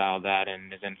reconciled that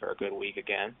and is in for a good week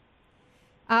again.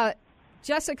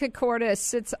 Jessica Korda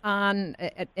sits on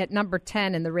at number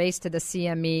 10 in the race to the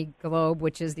CME Globe,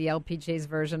 which is the LPGA's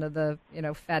version of the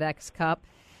FedEx Cup.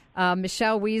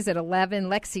 Michelle Wees at 11,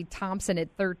 Lexi Thompson at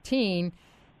 13,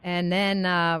 and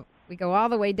then we go all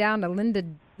the way down to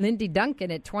Lindy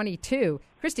Duncan at 22.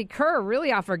 Christy Kerr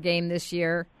really off her game this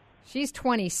year. She's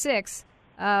 26.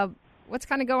 what's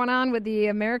kind of going on with the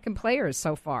American players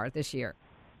so far this year?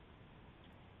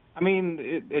 I mean,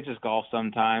 it's just golf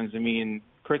sometimes. I mean,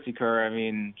 Chrissy Kerr, I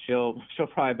mean, she'll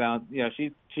probably bounce. You know,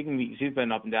 she's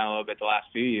been up and down a little bit the last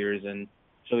few years, and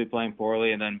she'll be playing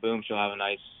poorly, and then boom, she'll have a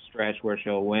nice stretch where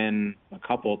she'll win a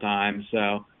couple times.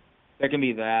 So there can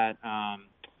be that. I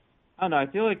don't know. I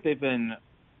feel like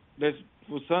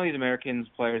with some of these Americans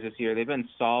players this year, they've been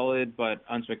solid but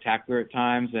unspectacular at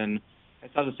times, and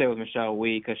it's tough to say with Michelle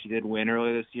Wie because she did win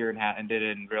earlier this year and did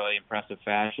it in really impressive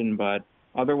fashion, but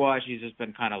otherwise she's just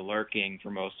been kind of lurking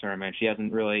for most tournaments. She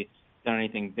hasn't really done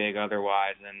anything big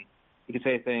otherwise, and you could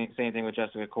say the same thing with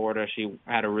Jessica Korda. She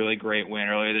had a really great win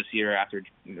earlier this year after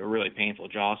a really painful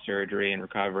jaw surgery and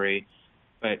recovery,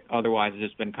 but otherwise it's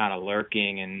just been kind of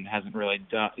lurking and hasn't really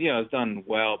done, it's done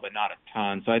well, but not a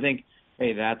ton. So I think,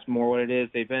 hey, that's more what it is.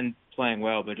 They've been playing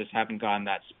well, but just haven't gotten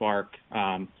that spark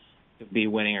to be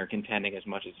winning or contending as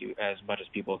much as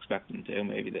people expect them to.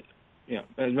 Maybe that,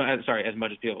 as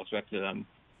much as people expect of them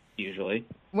usually.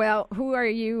 Well, who are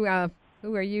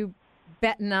you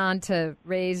betting on to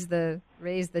raise the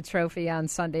trophy on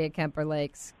Sunday at Kemper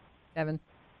Lakes, Kevin?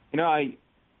 I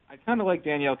kind of like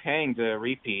Danielle Kang to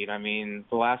repeat. I mean,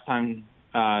 the last time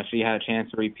she had a chance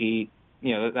to repeat,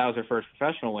 that was her first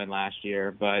professional win last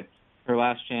year, but her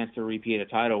last chance to repeat a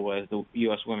title was the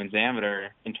U.S. Women's Amateur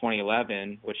in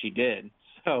 2011, which she did.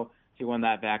 So she won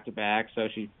that back-to-back. So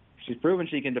she's proven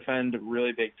she can defend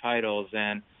really big titles,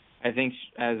 and I think,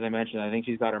 as I mentioned, I think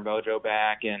she's got her mojo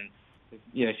back, and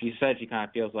she said she kind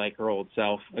of feels like her old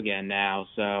self again now.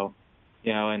 So,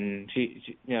 and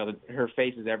she her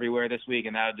face is everywhere this week,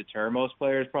 and that would deter most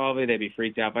players probably. They'd be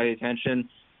freaked out by the attention.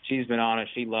 She's been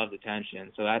honest. She loves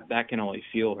attention, so that can only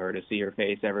fuel her to see her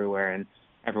face everywhere and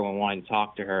everyone wanting to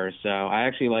talk to her. So I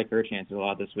actually like her chances a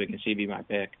lot this week, and she'd be my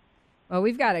pick. Well,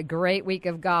 we've got a great week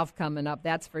of golf coming up,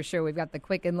 that's for sure. We've got the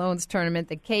Quicken Loans Tournament,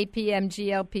 the KPMG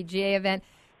LPGA event,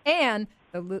 and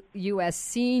the U.S.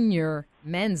 Senior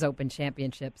Men's Open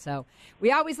Championship. So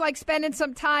we always like spending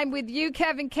some time with you,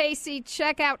 Kevin Casey.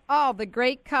 Check out all the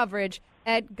great coverage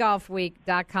at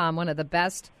GolfWeek.com, one of the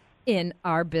best in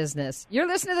our business. You're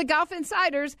listening to the Golf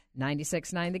Insiders,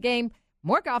 96.9 The Game.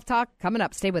 More golf talk coming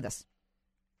up. Stay with us.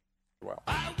 Well,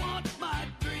 I want my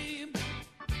dream.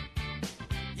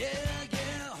 Yeah,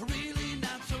 really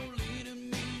not so lean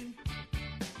and mean.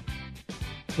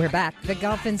 We're back. The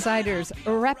Golf Insiders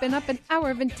wrapping up an hour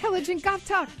of intelligent golf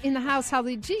talk in the house.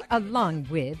 Holly G, along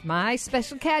with my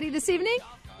special caddy this evening,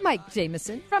 Mike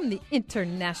Jamison from the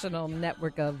International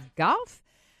Network of Golf.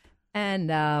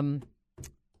 And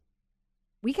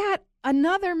we got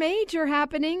another major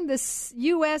happening, the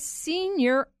U.S.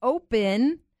 Senior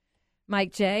Open,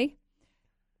 Mike J.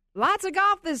 Lots of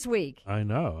golf this week. I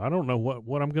know. I don't know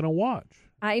what I'm going to watch.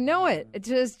 I know it. It's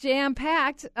just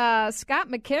jam-packed. Scott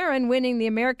McCarron winning the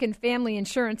American Family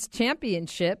Insurance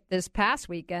Championship this past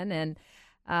weekend, and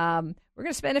we're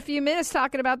going to spend a few minutes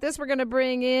talking about this. We're going to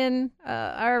bring in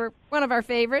one of our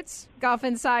favorites, Golf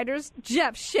Insiders,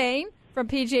 Jeff Shain from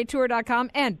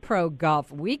PGAtour.com and Pro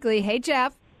Golf Weekly. Hey,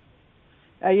 Jeff.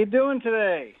 How you doing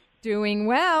today? Doing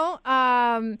well.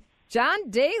 John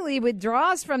Daly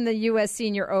withdraws from the U.S.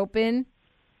 Senior Open,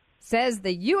 says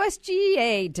the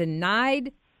USGA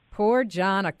denied poor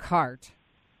John a cart.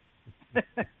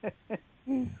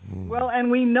 Well, and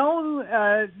we know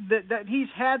that he's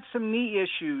had some knee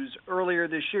issues earlier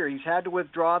this year. He's had to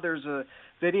withdraw. There's a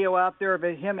video out there of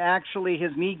him actually,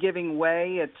 his knee giving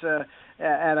way.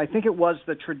 And I think it was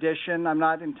the Tradition. I'm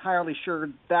not entirely sure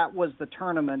that was the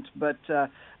tournament, but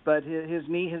his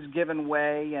knee has given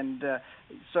way, and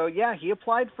so he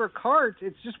applied for a cart.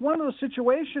 It's just one of those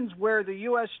situations where the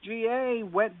USGA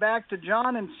went back to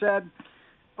John and said,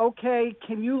 okay,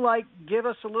 can you give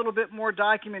us a little bit more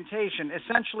documentation?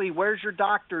 Essentially, where's your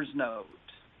doctor's note?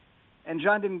 And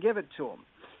John didn't give it to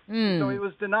him. So he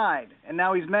was denied, and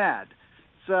now he's mad.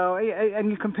 So, and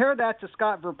you compare that to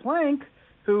Scott Verplank,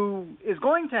 who is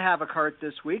going to have a cart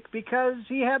this week because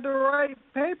he had the right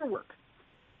paperwork.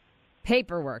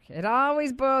 Paperwork. It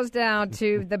always boils down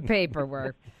to the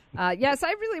paperwork. Yes,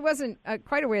 I really wasn't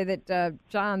quite aware that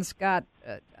John's got,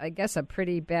 I guess, a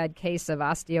pretty bad case of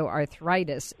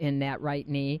osteoarthritis in that right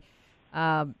knee.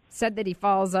 Said that he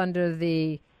falls under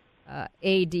the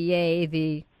ADA,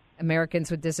 the Americans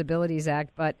with Disabilities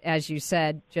Act, but as you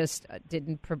said, just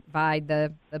didn't provide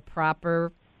the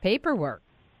proper paperwork.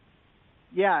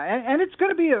 Yeah, and it's going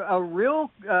to be a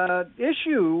real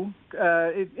issue,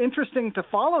 interesting to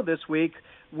follow this week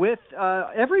with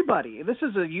everybody. This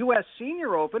is a U.S.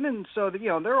 Senior Open, and so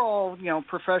they're all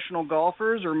professional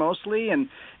golfers, or mostly, and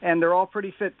they're all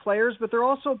pretty fit players. But they're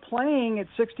also playing at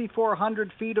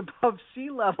 6,400 feet above sea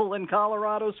level in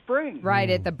Colorado Springs, right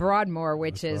at the Broadmoor,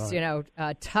 which is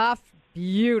a tough,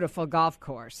 beautiful golf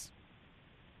course.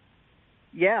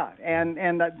 Yeah,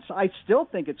 and I still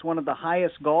think it's one of the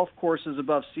highest golf courses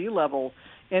above sea level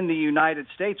in the United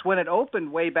States. When it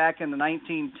opened way back in the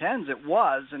 1910s, it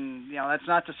was, and that's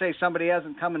not to say somebody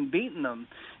hasn't come and beaten them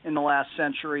in the last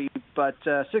century, but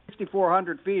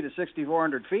 6,400 feet is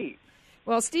 6,400 feet.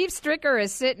 Well, Steve Stricker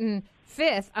is sitting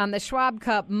fifth on the Schwab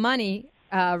Cup money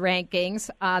rankings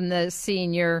on the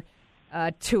senior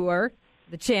tour,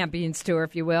 the Champions Tour,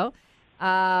 if you will.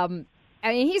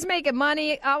 He's making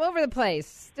money all over the place,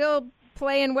 still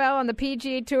playing well on the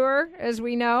PGA Tour, as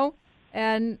we know.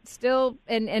 And still,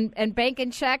 and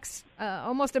banking checks,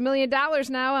 almost $1 million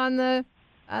now on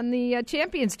the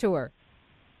Champions Tour.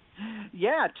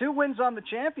 Yeah, 2 wins on the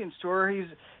Champions Tour.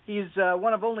 He's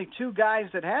one of only 2 guys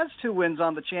that has 2 wins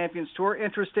on the Champions Tour.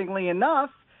 Interestingly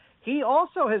enough, he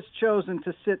also has chosen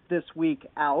to sit this week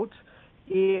out.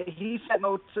 He sent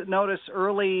notice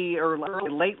early or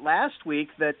late last week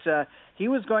that he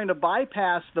was going to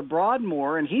bypass the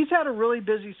Broadmoor, and he's had a really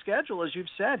busy schedule, as you've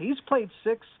said. He's played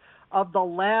 6 of the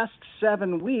last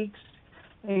 7 weeks,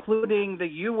 including the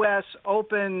U.S.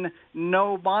 Open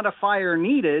no modifier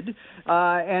needed,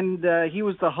 and he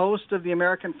was the host of the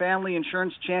American Family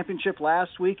Insurance Championship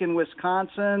last week in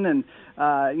Wisconsin,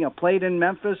 and played in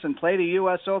Memphis and played a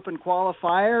U.S. Open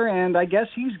qualifier, and I guess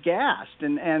he's gassed.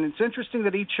 And it's interesting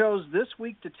that he chose this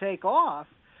week to take off,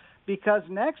 because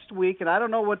next week, and I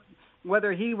don't know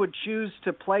whether he would choose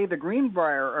to play the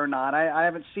Greenbrier or not. I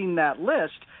haven't seen that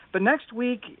list. But next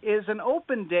week is an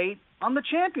open date on the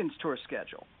Champions Tour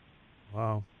schedule.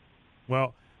 Wow.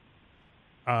 Well,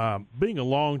 being a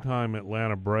longtime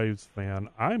Atlanta Braves fan,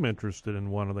 I'm interested in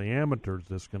one of the amateurs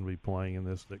that's going to be playing in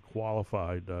this that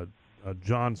qualified,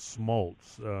 John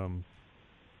Smoltz.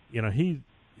 He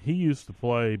used to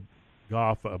play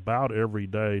golf about every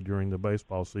day during the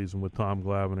baseball season with Tom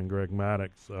Glavine and Greg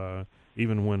Maddux.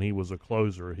 Even when he was a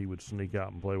closer, he would sneak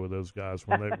out and play with those guys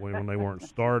when they weren't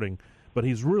starting. But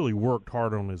he's really worked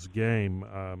hard on his game.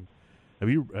 Have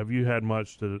you had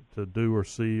much to do or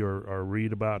see or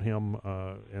read about him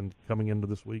and coming into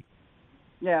this week?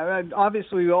 Yeah,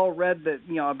 obviously we all read that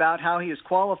about how he is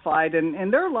qualified,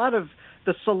 and there are a lot of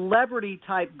the celebrity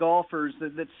type golfers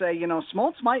that say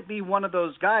Smoltz might be one of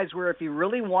those guys where if he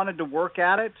really wanted to work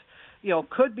at it,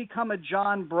 could become a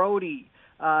John Brody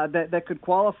that could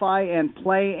qualify and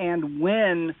play and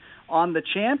win on the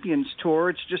Champions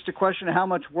Tour. It's just a question of how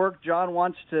much work John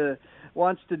wants to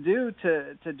do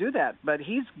to do that. But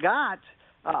he's got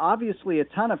obviously a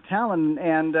ton of talent,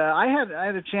 and I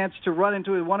had a chance to run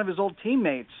into one of his old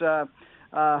teammates,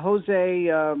 Jose.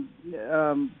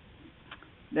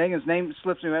 Dang, his name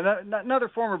slips me. Another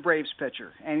former Braves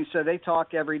pitcher, and he said they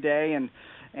talk every day, and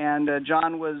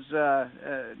John was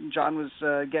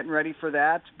getting ready for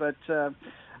that, but.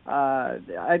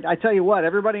 I tell you what,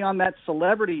 everybody on that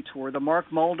celebrity tour, the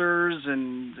Mark Mulders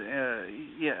and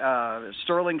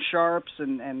Sterling Sharps,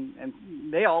 and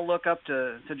they all look up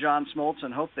to John Smoltz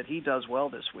and hope that he does well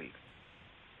this week.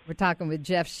 We're talking with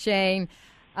Jeff Shain.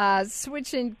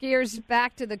 Switching gears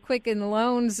back to the Quicken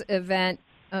Loans event.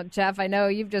 Jeff, I know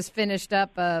you've just finished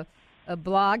up a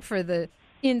blog for the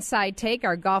Inside Take,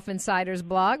 our Golf Insiders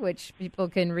blog, which people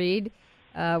can read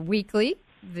weekly.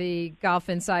 The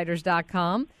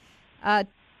golfinsiders.com.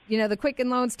 The Quicken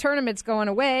Loans tournament's going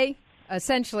away.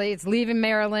 Essentially, it's leaving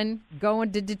Maryland,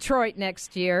 going to Detroit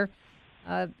next year.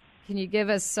 Can you give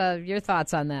us your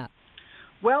thoughts on that?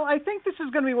 Well, I think this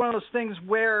is going to be one of those things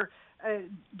where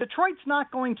Detroit's not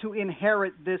going to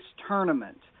inherit this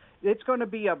tournament. It's going to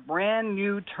be a brand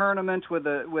new tournament with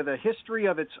a history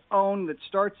of its own that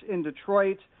starts in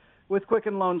Detroit, with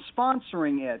Quicken Loans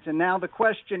sponsoring it. And now the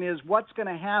question is, what's going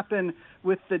to happen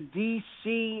with the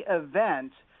D.C.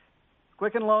 event?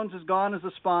 Quicken Loans has gone as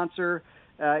a sponsor.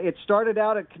 It started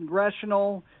out at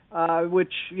Congressional,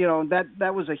 which,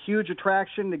 that was a huge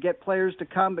attraction to get players to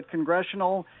come, but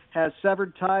Congressional has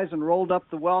severed ties and rolled up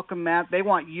the welcome mat. They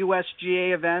want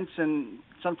USGA events, and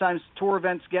sometimes tour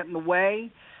events get in the way.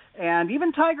 And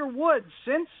even Tiger Woods,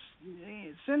 since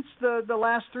the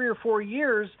last 3 or 4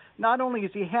 years, not only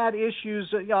has he had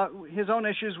issues, his own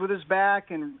issues with his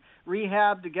back and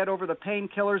rehab to get over the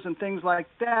painkillers and things like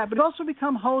that, but also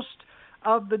become host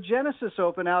of the Genesis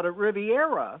Open out at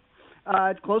Riviera.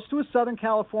 close to his Southern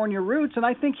California roots, and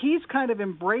I think he's kind of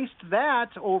embraced that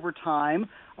over time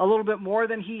a little bit more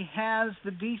than he has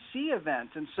the D.C.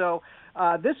 event. And so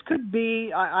this could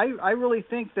be, I really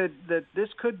think that this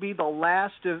could be the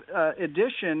last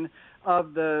edition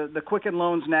of the Quicken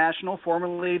Loans National,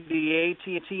 formerly the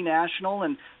AT&T National.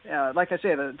 And like I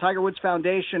say, the Tiger Woods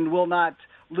Foundation will not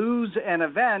lose an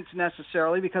event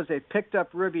necessarily because they picked up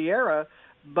Riviera,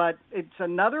 but it's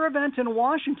another event in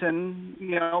Washington,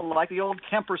 like the old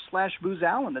Kemper/Booz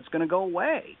Allen, that's going to go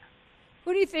away.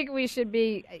 Who do you think we should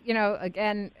be,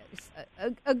 again,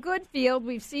 a good field?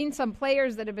 We've seen some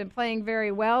players that have been playing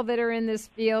very well that are in this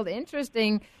field.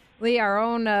 Interestingly, our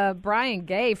own Brian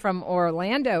Gay from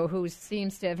Orlando, who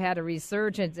seems to have had a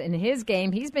resurgence in his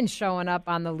game, he's been showing up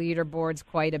on the leaderboards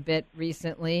quite a bit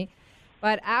recently.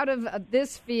 But out of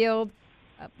this field,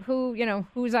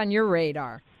 who's on your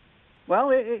radar?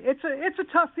 Well, it's a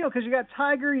tough field because you got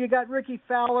Tiger, you got Ricky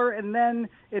Fowler, and then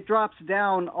it drops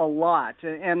down a lot.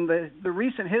 And the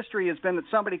recent history has been that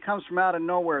somebody comes from out of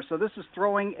nowhere. So this is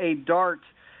throwing a dart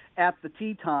at the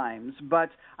tee times. But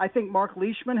I think Mark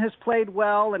Leishman has played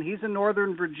well, and he's a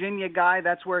Northern Virginia guy.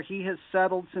 That's where he has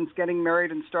settled since getting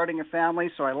married and starting a family,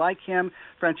 so I like him.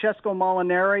 Francesco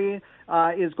Molinari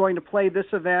is going to play this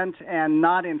event and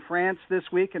not in France this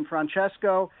week, and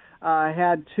Francesco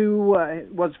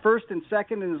was first and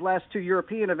second in his last two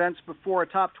European events before a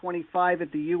top 25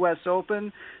 at the U.S.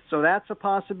 Open, so that's a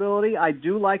possibility. I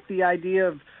do like the idea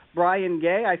of Brian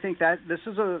Gay. I think that this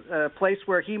is a place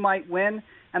where he might win.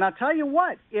 And I'll tell you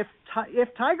what, if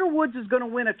Tiger Woods is going to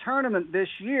win a tournament this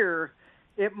year,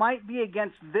 it might be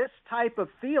against this type of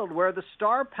field where the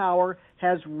star power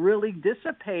has really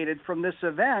dissipated from this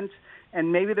event,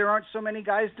 and maybe there aren't so many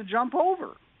guys to jump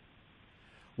over.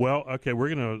 Well, okay,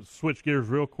 we're going to switch gears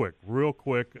real quick.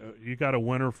 You got a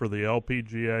winner for the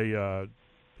LPGA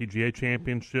PGA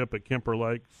Championship at Kemper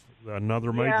Lakes,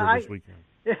 another major this weekend.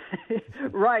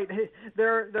 Right.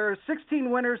 There are 16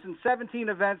 winners and 17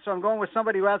 events, so I'm going with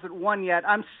somebody who hasn't won yet.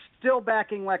 I'm still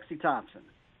backing Lexi Thompson.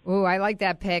 Ooh, I like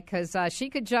that pick because she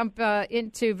could jump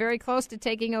into very close to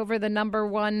taking over the number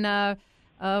one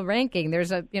ranking.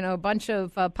 There's a bunch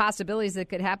of possibilities that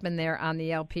could happen there on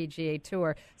the LPGA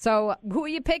Tour. So who are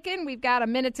you picking? We've got a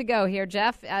minute to go here,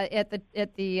 Jeff, at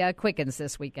the Quickens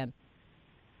this weekend.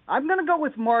 I'm going to go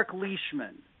with Mark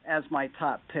Leishman as my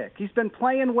top pick. He's been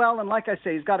playing well, and like I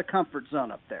say, he's got a comfort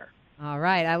zone up there. All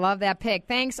right. I love that pick.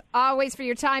 Thanks always for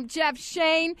your time, Jeff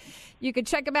Shain. You can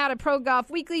check him out at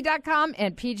ProGolfWeekly.com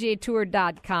and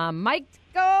PGATour.com. Mike,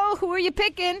 go. Who are you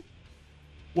picking?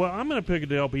 Well, I'm going to pick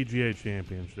the LPGA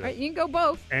Championship. All right, you can go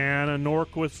both. Anna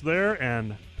Norquist there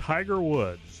and Tiger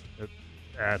Woods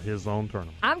at his own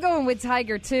tournament. I'm going with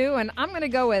Tiger, too, and I'm going to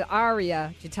go with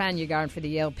Arya Jaitanyagarn for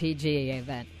the LPGA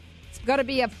event. It's going to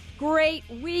be a great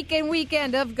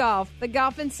weekend of golf. The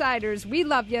Golf Insiders, we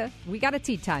love you. We got a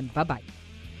tea time. Bye-bye.